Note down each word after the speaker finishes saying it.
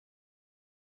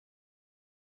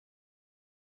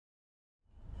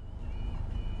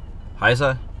Hej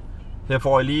så. Her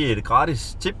får I lige et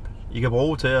gratis tip, I kan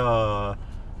bruge til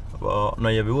når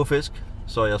jeg vil ud og fisk,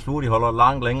 så jeres fluer de holder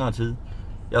langt længere tid.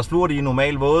 Jeres fluer de er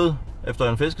normalt våde efter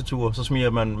en fisketur, så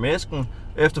smiger man med æsken.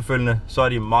 Efterfølgende så er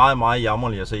de meget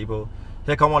jammerlige at se på.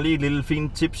 Her kommer lige et lille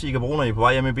fint tips, I kan bruge, når I er på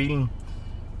vej hjem i bilen.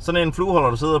 Sådan en flueholder,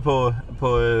 der sidder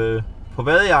på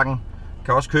vadejakken,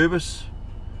 kan også købes.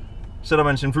 Sætter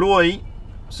man sin fluer i,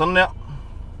 sådan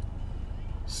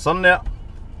der,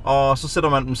 og så sætter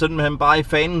man dem simpelthen bare i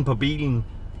fanen på bilen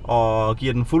og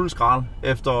giver den fuld skrald.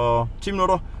 Efter 10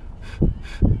 minutter,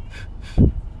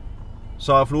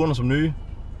 så er fluerne som nye,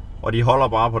 og de holder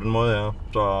bare på den måde her.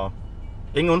 Så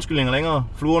ingen undskyldninger længere.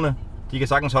 Fluerne, de kan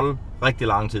sagtens holde rigtig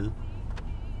lang tid.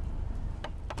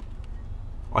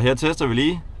 Og her tester vi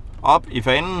lige op i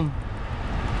fanen.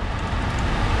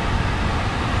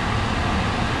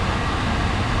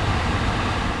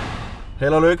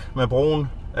 Held og lykke med brugen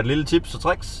af et lille tips og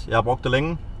tricks. Jeg har brugt det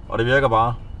længe, og det virker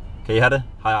bare. Kan I have det?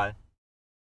 Hej hej.